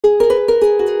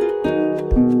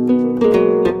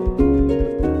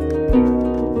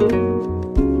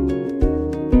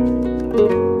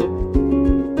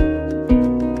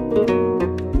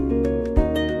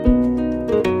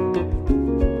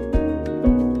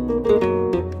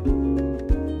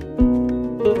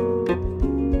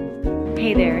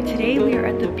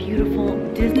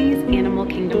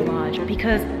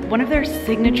because one of their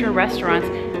signature restaurants,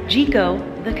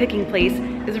 Jiko The Cooking Place,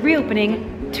 is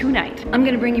reopening tonight. I'm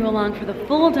gonna bring you along for the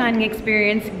full dining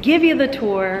experience, give you the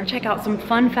tour, check out some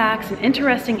fun facts and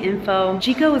interesting info.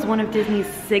 Jiko is one of Disney's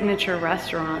signature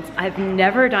restaurants. I've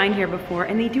never dined here before,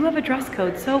 and they do have a dress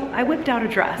code, so I whipped out a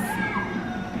dress.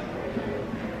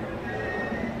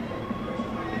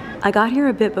 I got here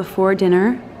a bit before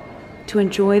dinner to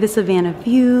enjoy the savannah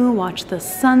view, watch the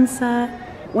sunset.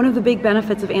 One of the big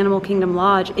benefits of Animal Kingdom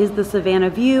Lodge is the savannah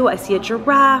view. I see a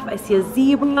giraffe, I see a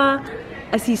zebra.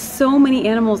 I see so many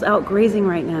animals out grazing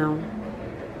right now.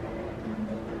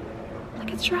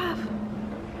 Look, it's giraffe.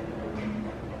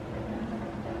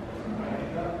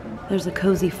 There's a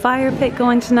cozy fire pit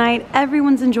going tonight.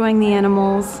 Everyone's enjoying the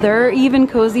animals. There are even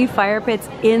cozy fire pits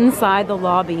inside the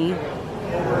lobby.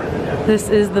 This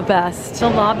is the best. The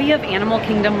lobby of Animal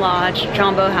Kingdom Lodge,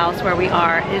 Jumbo House, where we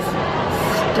are, is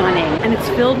stunning. And it's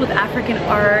filled with African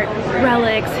art,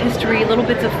 relics, history, little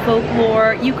bits of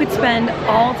folklore. You could spend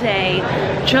all day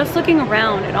just looking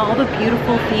around at all the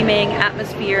beautiful theming,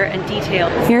 atmosphere, and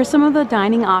details. Here's some of the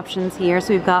dining options here.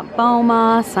 So we've got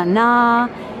Boma, Savannah,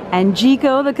 and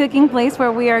Jiko The Cooking Place,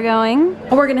 where we are going.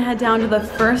 We're gonna head down to the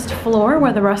first floor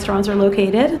where the restaurants are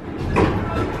located.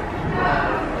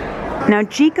 Now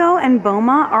Jiko and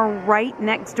Boma are right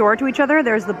next door to each other.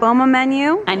 There's the Boma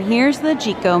menu, and here's the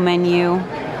Jiko menu.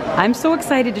 I'm so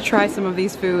excited to try some of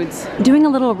these foods. Doing a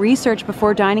little research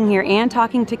before dining here and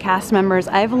talking to cast members,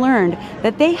 I've learned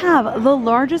that they have the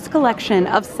largest collection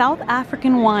of South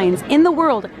African wines in the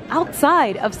world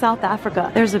outside of South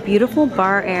Africa. There's a beautiful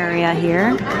bar area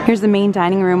here. Here's the main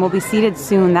dining room. We'll be seated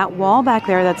soon. That wall back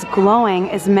there that's glowing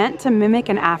is meant to mimic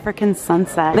an African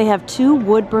sunset. They have 2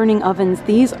 wood-burning ovens.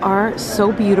 These are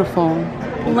so beautiful.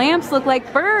 Lamps look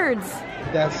like birds.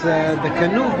 That's the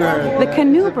canoe bird. The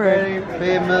canoe bird. Very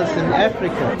famous in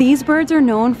Africa. These birds are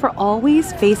known for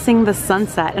always facing the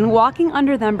sunset, and walking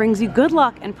under them brings you good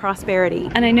luck and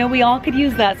prosperity. And I know we all could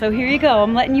use that, so here you go.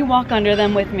 I'm letting you walk under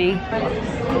them with me.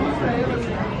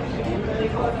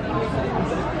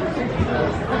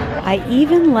 I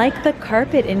even like the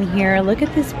carpet in here. Look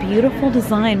at this beautiful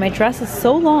design. My dress is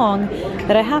so long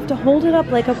that I have to hold it up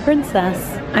like a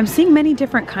princess. I'm seeing many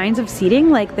different kinds of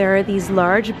seating, like there are these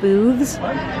large booths.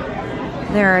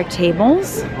 There are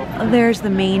tables. There's the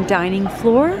main dining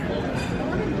floor.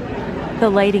 The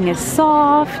lighting is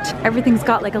soft. Everything's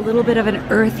got like a little bit of an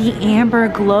earthy amber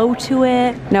glow to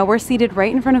it. Now we're seated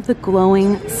right in front of the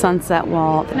glowing sunset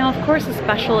wall. Now, of course, a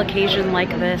special occasion like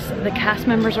this, the cast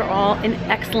members are all in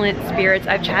excellent spirits.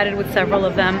 I've chatted with several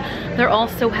of them. They're all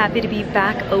so happy to be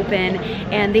back open,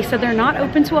 and they said they're not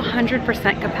open to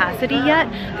 100% capacity yet.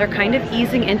 They're kind of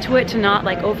easing into it to not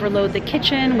like overload the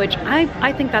kitchen, which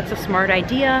I think that's a smart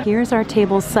idea. Here's our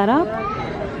table set up.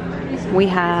 We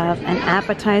have an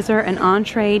appetizer, an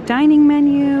entree dining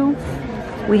menu.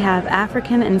 We have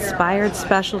African-inspired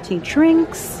specialty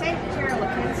drinks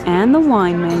and the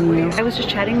wine menu. I was just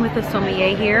chatting with the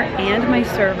sommelier here and my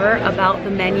server about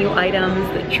the menu items,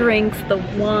 the drinks, the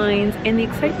wines, and the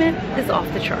excitement is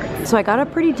off the charts. So I got a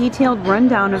pretty detailed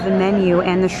rundown of the menu,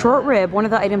 and the short rib, one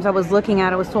of the items I was looking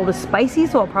at, I was told is spicy,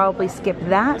 so I'll probably skip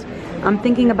that. I'm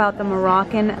thinking about the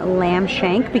Moroccan lamb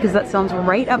shank because that sounds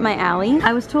right up my alley.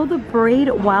 I was told the braid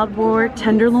wild boar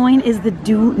tenderloin is the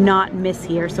do not miss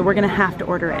here, so we're gonna have to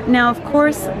order it. Now, of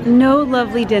course, no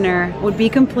lovely dinner would be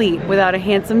complete without a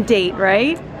handsome date,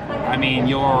 right? I mean,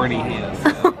 you're already here.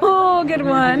 So. Oh, good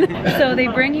one. So they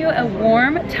bring you a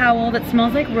warm towel that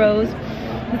smells like rose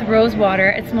with rose water.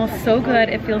 It smells so good.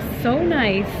 It feels so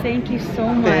nice. Thank you so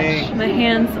much. My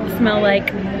hands smell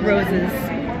like roses.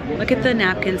 Look at the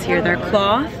napkins here. They're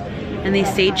cloth and they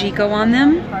say Jiko on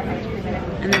them.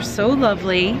 And they're so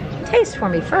lovely. Taste for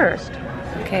me first.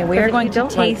 Okay, we are going to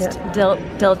taste Del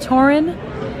Torin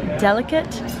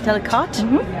Delicate. Is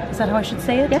that how I should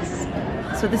say it? Yes.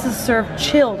 So this is served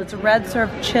chilled. It's a red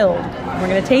served chilled. We're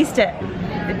gonna taste it.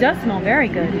 It does smell very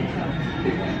good.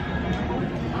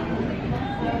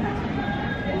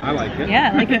 I like it.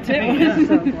 Yeah, I like it too. I'm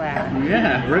so glad.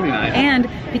 Yeah, really nice. And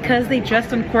because they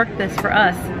just uncorked this for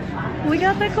us, we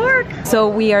got the cork. So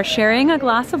we are sharing a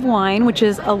glass of wine, which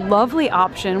is a lovely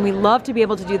option. We love to be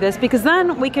able to do this because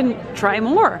then we can try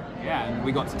more. Yeah, and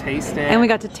we got to taste it. And we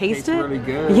got to taste it. Tastes really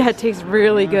good. Yeah, it tastes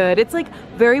really good. It's like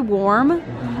very warm,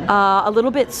 a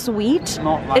little bit sweet.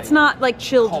 It's not like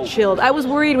chilled. I was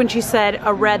worried when she said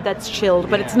a red that's chilled,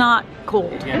 but it's not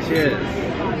cold. Yeah, cheers.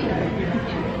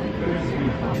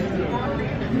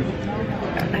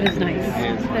 That is nice.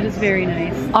 That is very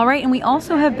nice. All right, and we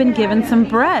also have been given some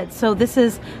bread. So this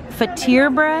is fatir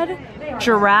bread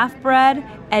giraffe bread,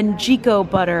 and Jiko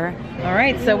butter. All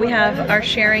right, so we have our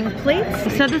sharing plates. He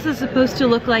said this is supposed to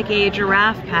look like a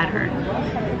giraffe pattern.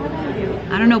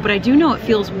 I don't know, but I do know it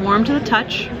feels warm to the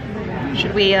touch.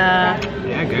 Should we,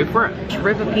 Yeah, go for it.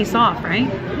 rip a piece off, right?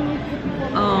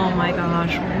 Oh my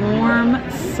gosh,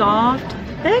 warm, soft,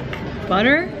 thick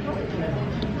butter.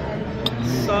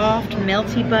 Soft,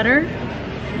 melty butter.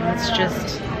 Let's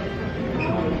just...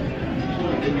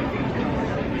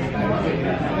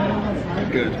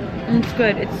 Good. It's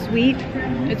good, it's sweet,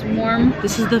 it's warm.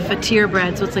 This is the fatir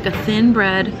bread, so it's like a thin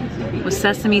bread with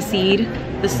sesame seed.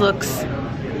 This looks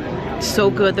so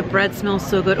good, the bread smells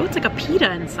so good. Oh, it's like a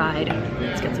pita inside.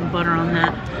 Let's get some butter on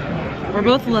that. We're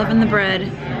both loving the bread.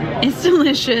 It's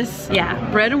delicious. Yeah,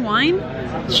 bread and wine,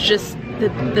 it's just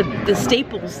the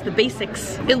staples, the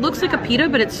basics. It looks like a pita,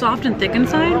 but it's soft and thick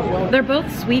inside. They're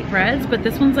both sweet breads, but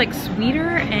this one's like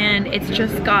sweeter and it's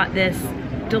just got this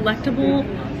delectable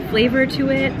flavor to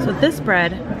it. So this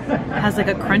bread has like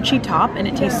a crunchy top and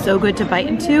it tastes so good to bite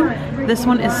into. This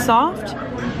one is soft.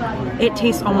 It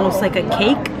tastes almost like a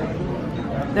cake.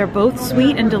 They're both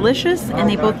sweet and delicious and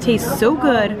they both taste so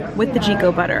good with the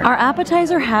Jiko butter. Our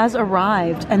appetizer has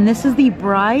arrived and this is the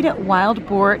Bride Wild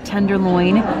Boar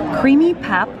Tenderloin, Creamy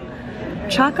Pap,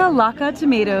 Chaka Laka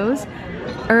tomatoes,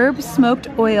 herb smoked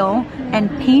oil, and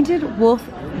Painted Wolf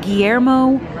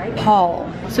Guillermo Paul.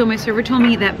 So my server told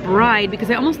me that bride, because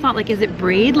I almost thought like, is it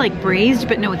braid, like braised,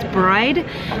 but no, it's bride.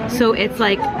 So it's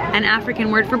like an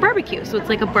African word for barbecue. So it's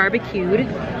like a barbecued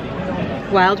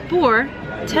wild boar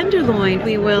tenderloin.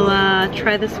 We will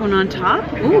try this one on top.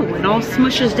 Ooh, it all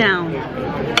smushes down.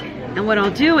 And what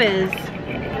I'll do is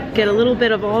get a little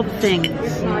bit of all the things.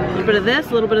 A little bit of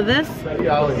this, a little bit of this,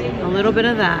 a little bit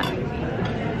of that.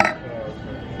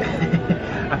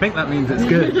 I think that means it's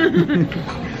good.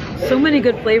 So many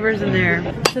good flavors in there.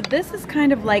 So this is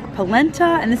kind of like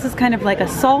polenta and this is kind of like a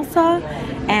salsa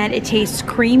and it tastes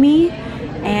creamy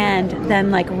and then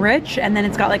like rich and then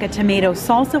it's got like a tomato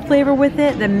salsa flavor with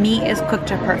it. The meat is cooked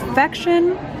to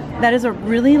perfection. That is a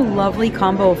really lovely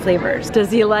combo of flavors. Does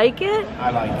he like it?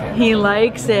 I like it. He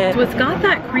likes it. So it's got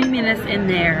that creaminess in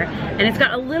there and it's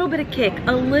got a little bit of kick,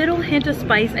 a little hint of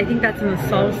spice. I think that's in the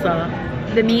salsa.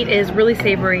 The meat is really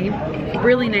savory,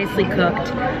 really nicely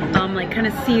cooked, like kind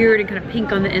of seared and kind of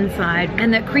pink on the inside.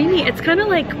 And that creamy, it's kind of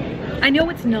like, I know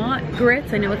it's not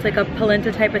grits, I know it's like a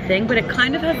polenta type of thing, but it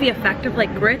kind of has the effect of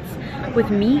like grits with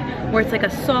meat, where it's like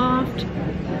a soft,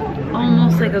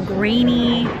 almost like a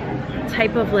grainy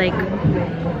type of like,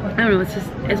 I don't know,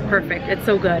 it's perfect, it's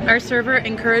so good. Our server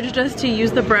encouraged us to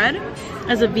use the bread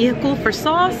as a vehicle for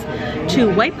sauce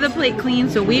to wipe the plate clean,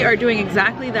 so we are doing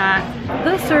exactly that.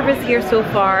 The service here so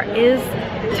far is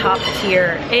top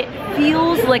tier. It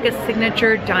feels like a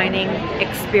signature dining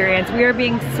experience. We are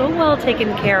being so well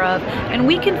taken care of and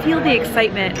we can feel the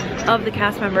excitement of the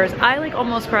cast members. I like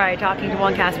almost cried talking to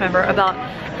one cast member about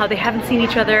how they haven't seen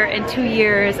each other in 2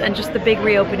 years and just the big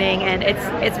reopening, and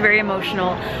it's very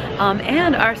emotional.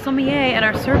 And our sommelier and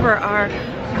our server are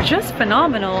just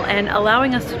phenomenal and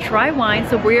allowing us to try wine.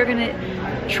 So we are gonna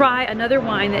try another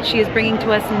wine that she is bringing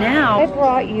to us now. I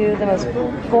brought you the most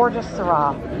gorgeous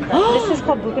Syrah. This is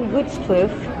called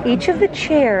Buchenholzkloof. Each of the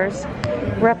chairs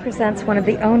represents one of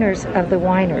the owners of the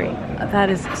winery. That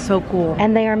is so cool.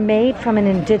 And they are made from an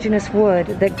indigenous wood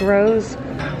that grows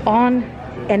on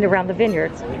and around the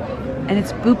vineyards. And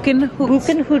it's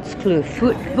Buchenholzkloof.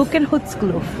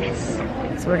 Buchenholzkloof.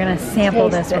 Yes. So we're gonna sample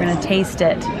this. We're gonna taste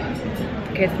it.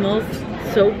 Okay, it smells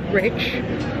so rich.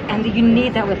 And you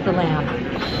need that with the lamb.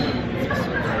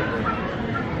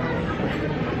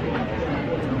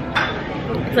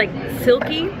 It's like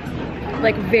silky,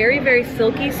 like very, very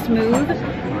silky, smooth,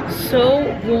 so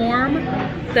warm.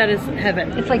 That is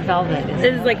heaven. It's like velvet.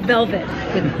 It is like velvet.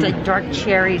 With like dark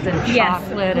cherries and chocolate.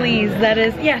 Yes, please, that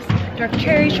is, yes, dark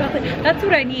cherries, chocolate. That's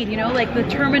what I need, you know, like the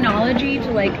terminology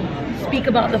to like speak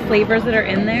about the flavors that are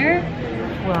in there.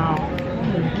 Wow.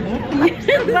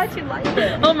 I'm glad you like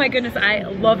it. Oh my goodness, I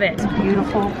love it. It's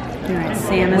beautiful. All right,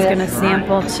 Sam is gonna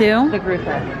sample too. The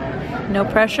grouper. No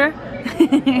pressure.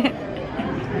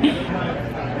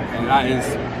 That is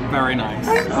very nice.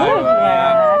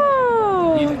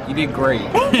 You did great.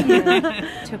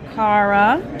 To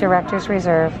Cara. Director's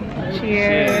Reserve.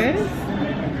 Cheers.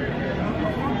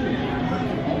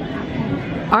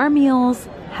 Our meals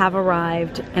have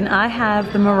arrived and I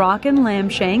have the Moroccan lamb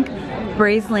shank,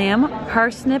 braised lamb,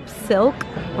 parsnip silk,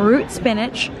 root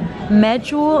spinach,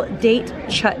 medjool date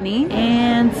chutney,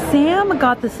 and Sam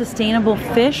got the sustainable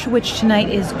fish, which tonight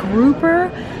is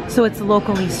grouper, so it's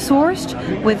locally sourced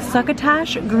with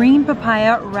succotash, green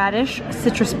papaya, radish,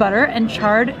 citrus butter, and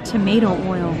charred tomato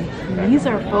oil. These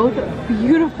are both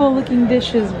beautiful looking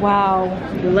dishes. Wow.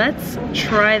 Let's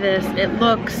try this. It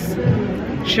looks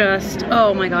just,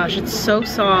 oh my gosh, it's so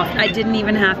soft. I didn't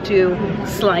even have to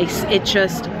slice. It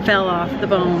just fell off the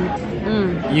bone.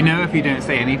 You know, if you don't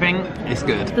say anything, it's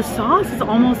good. The sauce is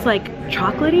almost like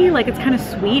chocolatey, like it's kind of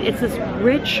sweet. It's this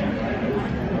rich,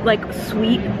 like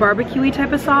sweet barbecue-y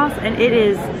type of sauce, and it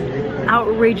is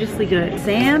outrageously good.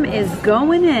 Sam is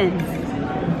going in.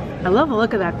 I love the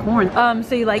look of that corn.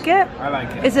 So you like it? I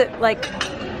like it. Is it like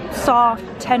soft,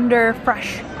 tender,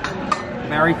 fresh?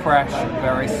 Very fresh,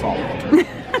 very soft.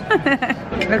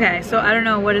 Okay, so I don't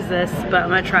know what is this, but I'm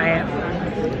gonna try it.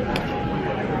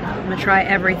 I'm gonna try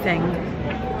everything.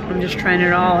 I'm just trying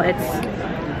it all.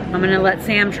 I'm gonna let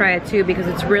Sam try it too because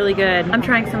it's really good. I'm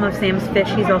trying some of Sam's fish.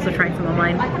 He's also trying some of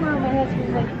mine.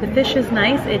 The fish is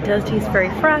nice. It does taste very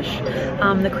fresh.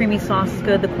 The creamy sauce is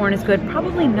good. The corn is good.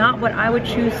 Probably not what I would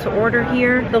choose to order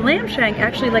here. The lamb shank,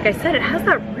 actually, like I said, it has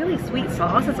that really sweet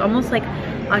sauce. It's almost like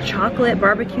a chocolate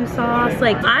barbecue sauce.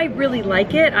 Like, I really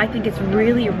like it. I think it's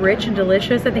really rich and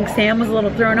delicious. I think Sam was a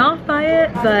little thrown off by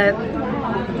it, but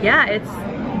yeah, it's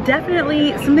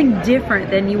definitely something different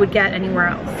than you would get anywhere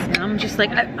else. And I'm just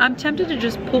like, I'm tempted to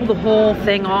just pull the whole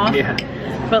thing off. Yeah.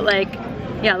 But like,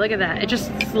 yeah, look at that. It just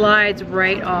slides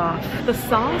right off. The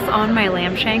sauce on my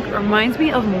lamb shank reminds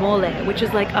me of mole, which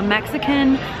is like a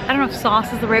Mexican, I don't know if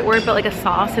sauce is the right word, but like a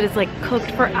sauce that is like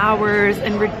cooked for hours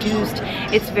and reduced.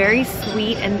 It's very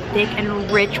sweet and thick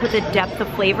and rich with a depth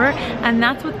of flavor, and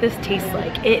that's what this tastes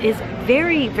like. It is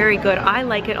very, very good. I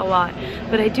like it a lot,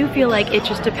 but I do feel like it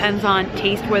just depends on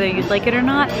taste whether you'd like it or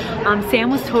not.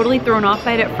 Sam was totally thrown off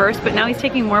by it at first, but now he's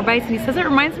taking more bites and he says it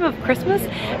reminds him of Christmas,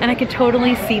 and I can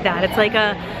totally see that. It's like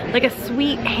a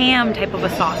sweet ham type of a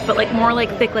sauce, but like more like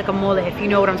thick, like a mole, if you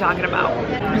know what I'm talking about.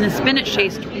 And the spinach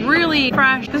tastes really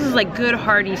fresh. This is like good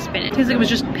hearty spinach. It tastes like it was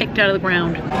just picked out of the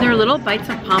ground. There are little bites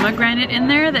of pomegranate in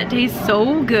there that taste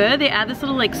so good. They add this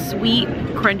little like sweet,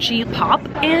 crunchy pop.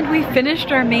 And we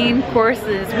finished our main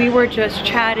courses. We were just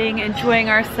chatting, enjoying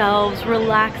ourselves,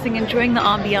 relaxing, enjoying the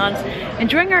ambiance,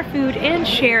 enjoying our food, and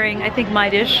sharing. I think my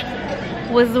dish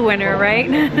was the winner, right?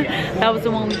 That was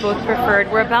the one we both preferred.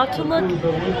 We're about to look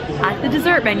at the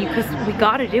dessert menu because we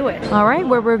gotta do it. All right,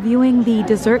 we're reviewing the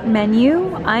dessert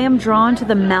menu. I am drawn to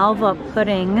the Malva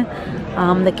pudding.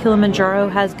 The Kilimanjaro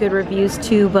has good reviews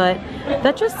too, but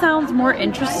that just sounds more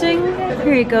interesting.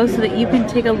 Here you go, so that you can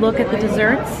take a look at the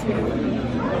desserts.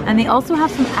 And they also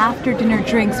have some after dinner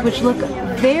drinks, which look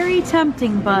very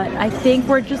tempting, but I think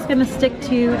we're just gonna stick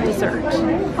to dessert.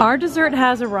 Our dessert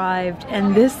has arrived,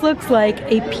 and this looks like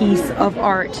a piece of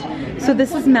art. So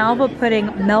this is Malva pudding,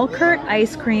 Melkert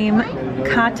ice cream,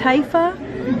 Kataifa,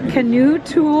 Canoe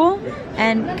Tool,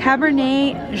 and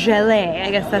Cabernet Gelée. I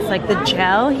guess that's like the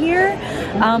gel here.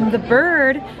 The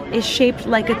bird is shaped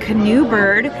like a canoe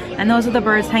bird, and those are the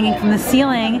birds hanging from the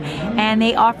ceiling, and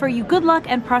they offer you good luck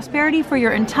and prosperity for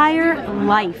your entire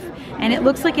life. And it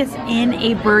looks like it's in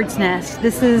a bird's nest.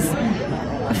 This is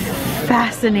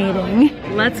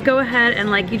fascinating. Let's go ahead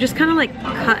and like, you just kind of like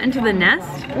cut into the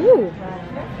nest. Ooh,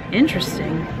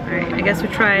 interesting. All right, I guess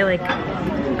we'll try like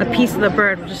a piece of the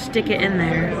bird. We'll just stick it in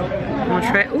there. And we'll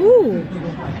try, ooh,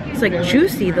 it's like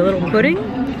juicy, the little pudding.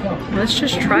 Let's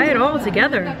just try it all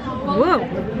together. Whoa.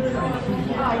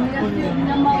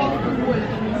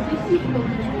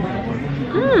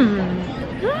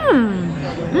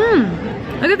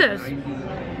 Look at this.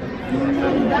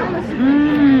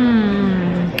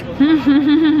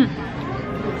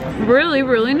 Really,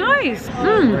 really nice.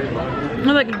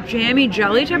 Like a jammy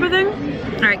jelly type of thing.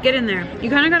 All right, get in there. You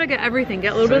kind of gotta get everything.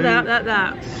 Get a little bit of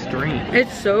that. Strange.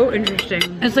 It's so interesting.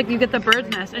 It's like you get the bird's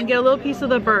nest and get a little piece of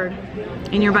the bird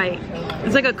in your bite.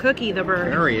 It's like a cookie, the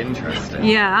bird. Very interesting.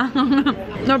 Yeah.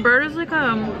 The bird is like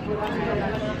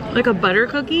a butter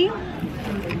cookie.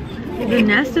 The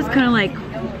nest is kind of like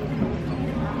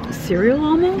cereal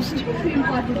almost.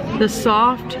 The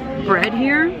soft bread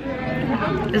here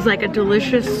is like a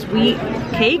delicious sweet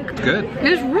cake. Good.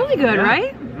 It's really good, yeah.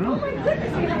 Right?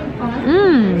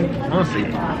 Honestly.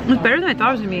 It's better than I thought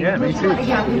it was gonna be. Yeah, me too.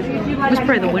 It's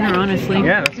probably the winner, honestly.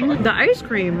 Yeah, that's fine. The ice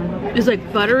cream is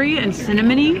like buttery and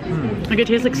cinnamony. Like it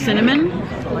tastes like cinnamon.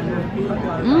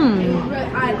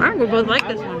 I think we both like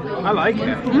this one. I like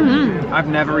it. I've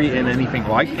never eaten anything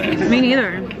like this. Me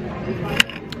neither.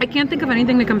 I can't think of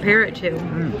anything to compare it to.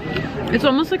 It's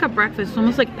almost like a breakfast. It's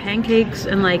almost like pancakes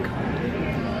and like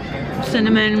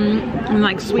cinnamon and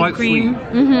like sweet Quite cream. sweet.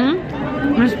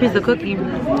 Mm-hmm. Nice piece of cookie.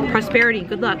 Prosperity,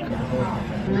 good luck.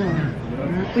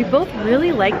 We both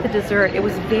really liked the dessert. It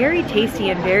was very tasty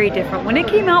and very different. When it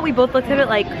came out, we both looked at it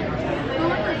like,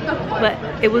 but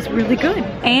it was really good.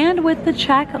 And with the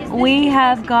check, we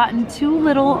have gotten 2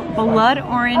 little blood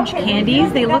orange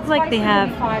candies. They look like they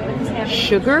have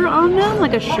sugar on them,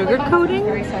 like a sugar coating.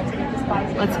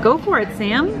 Let's go for it,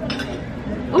 Sam.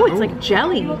 Oh, it's like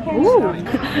jelly. Ooh.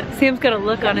 Sam's got a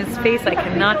look on his face I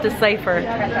cannot decipher.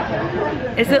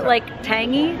 Is it like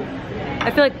tangy? I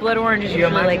feel like blood orange is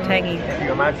usually like tangy. If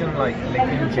you imagine like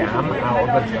licking jam out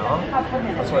of a jar,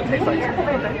 that's what it tastes like.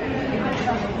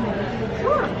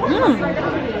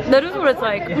 That is what it's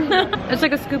like. It's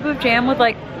like a scoop of jam with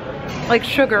like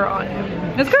sugar on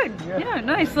it. It's good. Yeah,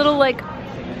 nice little like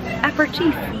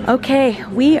aperitif. Okay,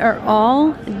 we are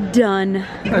all done.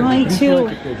 We're going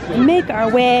to make our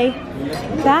way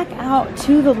back out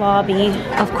to the lobby.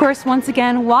 Of course, once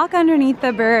again, walk underneath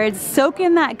the birds, soak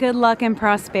in that good luck and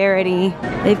prosperity.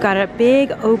 They've got a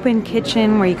big open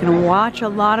kitchen where you can watch a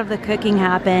lot of the cooking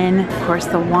happen. Of course,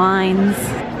 the wines.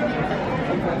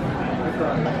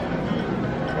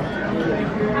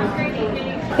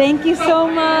 Thank you so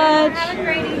much.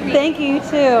 Thank you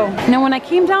too. Now when I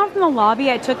came down from the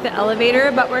lobby, I took the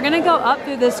elevator, but we're gonna go up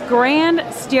through this grand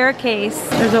staircase.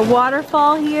 There's a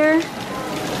waterfall here.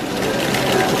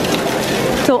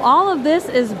 So all of this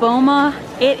is Boma.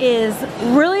 It is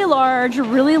really large,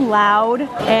 really loud.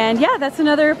 And yeah, that's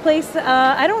another place,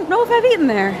 I don't know if I've eaten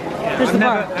there. There's the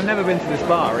bar. I've never been to this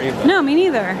bar either. No, me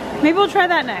neither. Maybe we'll try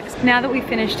that next. Now that we've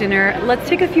finished dinner, let's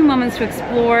take a few moments to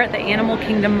explore the Animal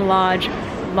Kingdom Lodge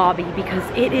lobby because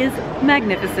it is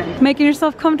magnificent. Making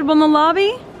yourself comfortable in the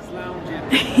lobby?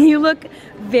 You look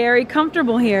very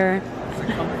comfortable here. It's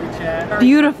a comfy chair.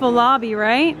 Beautiful lobby,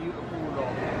 right?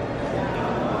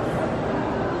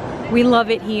 We love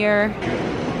it here.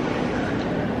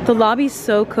 The lobby's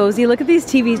so cozy. Look at these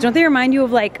TVs. Don't they remind you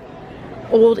of like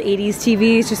old 80s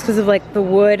TVs just because of like the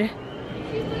wood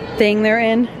thing they're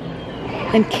in?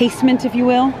 Encasement, if you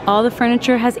will. All the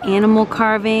furniture has animal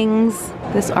carvings.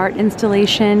 This art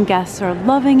installation, guests are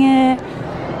loving it.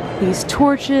 These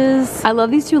torches. I love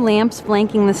these 2 lamps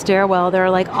flanking the stairwell. They're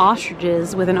like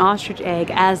ostriches with an ostrich egg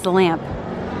as the lamp.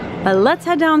 But let's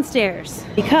head downstairs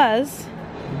because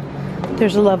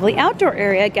there's a lovely outdoor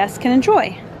area guests can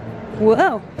enjoy.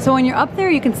 Whoa. So when you're up there,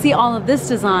 you can see all of this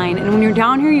design. And when you're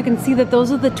down here, you can see that those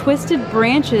are the twisted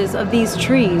branches of these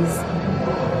trees.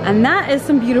 And that is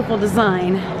some beautiful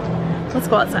design. Let's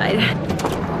go outside.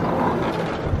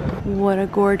 What a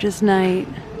gorgeous night.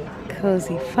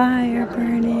 Cozy fire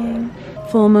burning.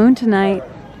 Full moon tonight.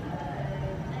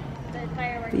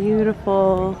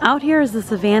 Beautiful. Out here is the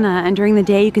savannah, and during the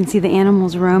day you can see the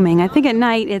animals roaming. I think at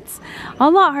night it's a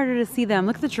lot harder to see them.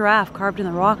 Look at the giraffe carved in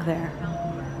the rock there.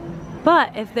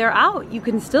 But if they're out, you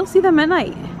can still see them at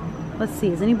night. Let's see,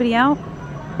 is anybody out?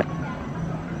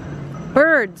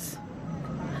 Birds.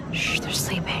 Shh, they're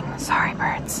sleeping. Sorry,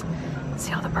 birds.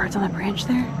 See all the birds on the branch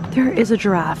there? There is a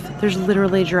giraffe. There's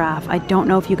literally a giraffe. I don't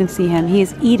know if you can see him. He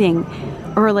is eating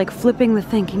or like flipping the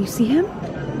thing. Can you see him?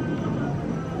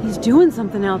 He's doing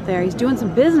something out there. He's doing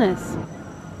some business.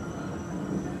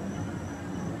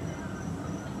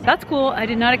 That's cool. I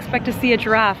did not expect to see a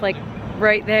giraffe like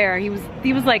right there. He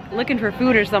was like looking for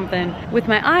food or something. With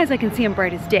my eyes, I can see him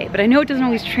bright as day, but I know it doesn't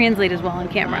always translate as well on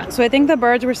camera. So I think the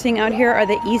birds we're seeing out here are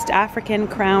the East African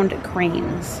crowned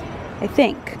cranes. I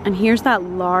think. And here's that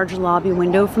large lobby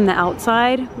window from the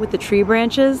outside with the tree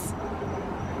branches.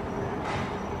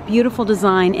 Beautiful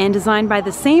design, and designed by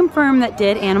the same firm that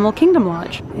did Animal Kingdom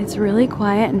Lodge. It's really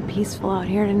quiet and peaceful out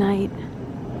here tonight.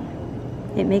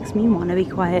 It makes me want to be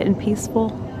quiet and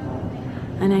peaceful.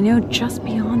 And I know just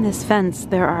beyond this fence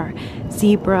there are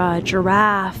zebra,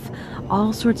 giraffe,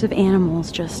 all sorts of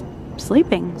animals just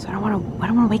sleeping. So I don't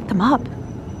want to wake them up.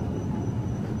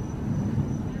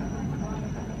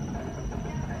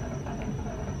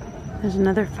 There's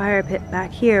another fire pit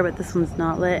back here, but this one's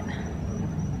not lit.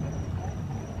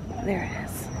 There it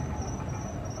is.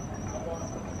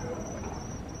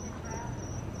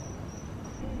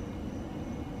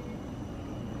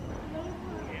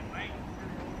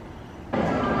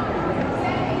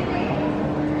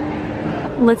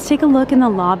 Let's take a look in the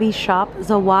lobby shop,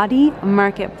 Zawadi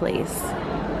Marketplace.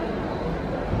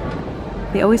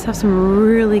 They always have some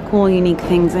really cool, unique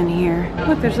things in here.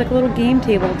 Look, there's like a little game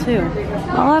table too.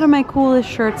 A lot of my coolest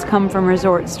shirts come from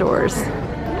resort stores.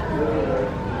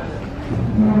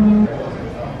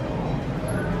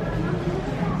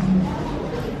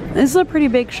 This is a pretty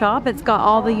big shop. It's got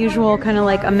all the usual kind of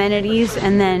like amenities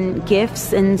and then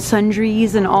gifts and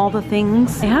sundries and all the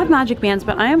things. They have magic bands,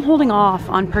 but I am holding off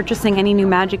on purchasing any new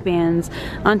magic bands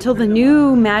until the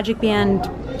new Magic Band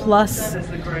Plus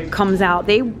comes out.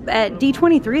 At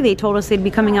D23 they told us they'd be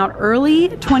coming out early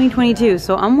 2022,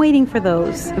 so I'm waiting for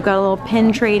those. We've got a little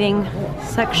pin trading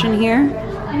section here.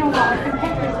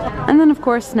 And then of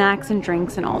course snacks and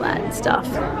drinks and all that stuff.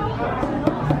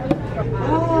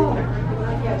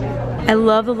 I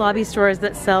love the lobby stores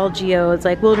that sell geodes,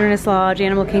 like Wilderness Lodge,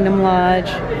 Animal Kingdom Lodge.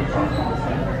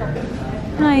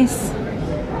 Nice.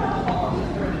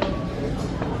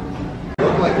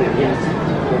 Look like it is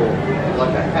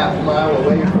like a half mile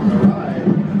away from the ride,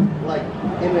 like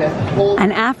in that whole.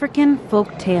 An African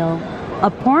folk tale. A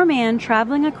poor man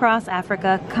traveling across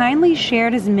Africa kindly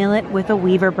shared his millet with a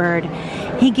weaver bird.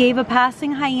 He gave a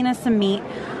passing hyena some meat.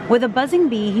 With a buzzing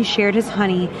bee, he shared his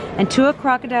honey, and to a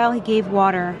crocodile he gave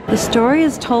water. The story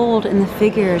is told in the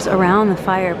figures around the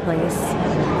fireplace.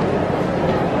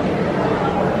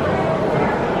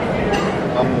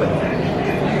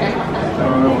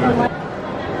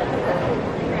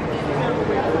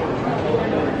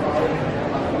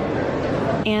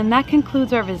 And that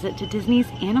concludes our visit to Disney's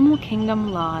Animal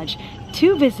Kingdom Lodge.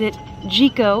 To visit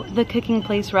Jiko The Cooking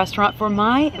Place restaurant for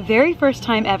my very first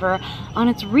time ever on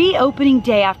its reopening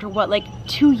day after what, like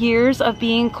 2 years of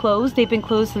being closed. They've been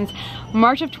closed since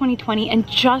March of 2020 and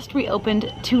just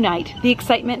reopened tonight. The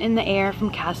excitement in the air from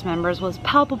cast members was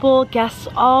palpable. Guests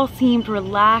all seemed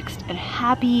relaxed and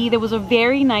happy. There was a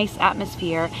very nice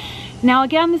atmosphere. Now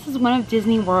again, this is one of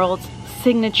Disney World's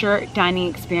signature dining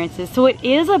experiences, so it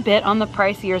is a bit on the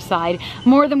pricier side,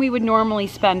 more than we would normally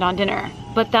spend on dinner.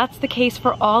 But that's the case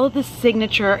for all of the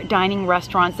signature dining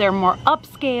restaurants. They're more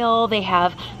upscale, they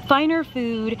have finer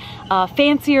food,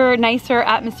 fancier, nicer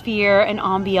atmosphere and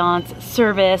ambiance,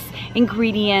 service,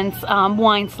 ingredients,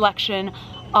 wine selection,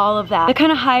 all of that. The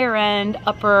kind of higher end,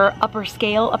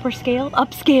 upscale,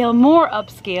 more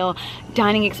upscale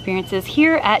dining experiences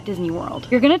here at Disney World.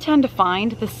 You're gonna tend to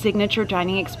find the signature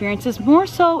dining experiences more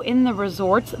so in the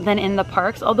resorts than in the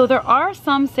parks, although there are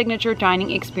some signature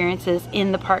dining experiences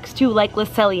in the parks too, like Le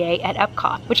Cellier at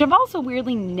Epcot, which I've also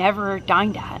weirdly never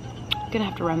dined at. Gonna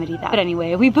have to remedy that. But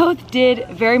anyway, we both did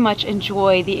very much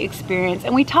enjoy the experience,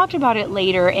 and we talked about it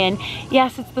later, and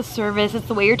yes, it's the service, it's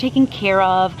the way you're taken care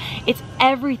of, it's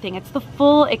everything, it's the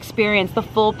full experience, the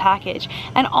full package,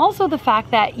 and also the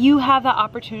fact that you have the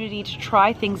opportunity to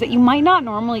try things that you might not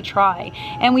normally try.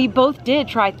 And we both did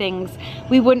try things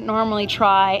we wouldn't normally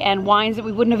try, and wines that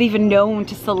we wouldn't have even known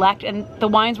to select, and the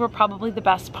wines were probably the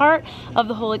best part of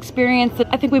the whole experience.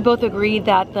 I think we both agreed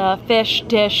that the fish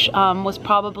dish was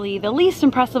probably the least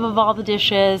impressive of all the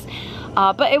dishes,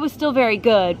 but it was still very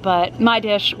good. But my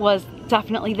dish was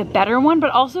definitely the better one,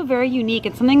 but also very unique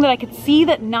and something that I could see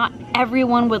that not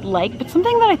everyone would like, but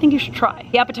something that I think you should try.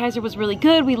 The appetizer was really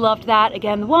good, we loved that.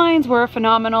 Again, the wines were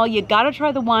phenomenal. You gotta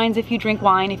try the wines if you drink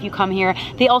wine, if you come here.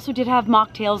 They also did have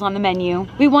mocktails on the menu.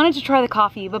 We wanted to try the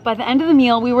coffee, but by the end of the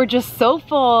meal we were just so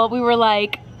full, we were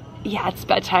like, yeah, it's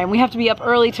bedtime, we have to be up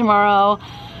early tomorrow.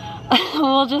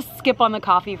 We'll just skip on the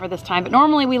coffee for this time, but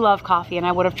normally we love coffee and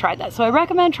I would have tried that. So I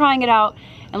recommend trying it out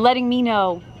and letting me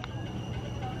know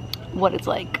what it's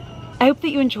like. I hope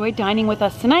that you enjoyed dining with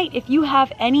us tonight. If you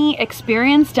have any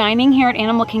experience dining here at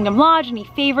Animal Kingdom Lodge, any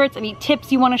favorites, any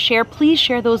tips you want to share, please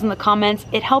share those in the comments.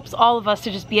 It helps all of us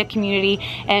to just be a community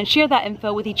and share that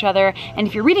info with each other. And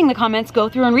if you're reading the comments, go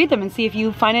through and read them and see if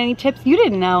you find any tips you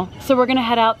didn't know. So we're gonna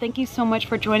head out. Thank you so much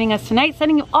for joining us tonight.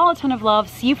 Sending you all a ton of love.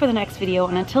 See you for the next video.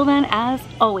 And until then, as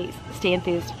always, stay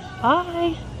enthused.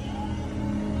 Bye.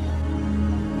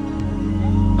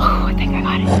 Oh, I think I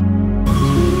got it.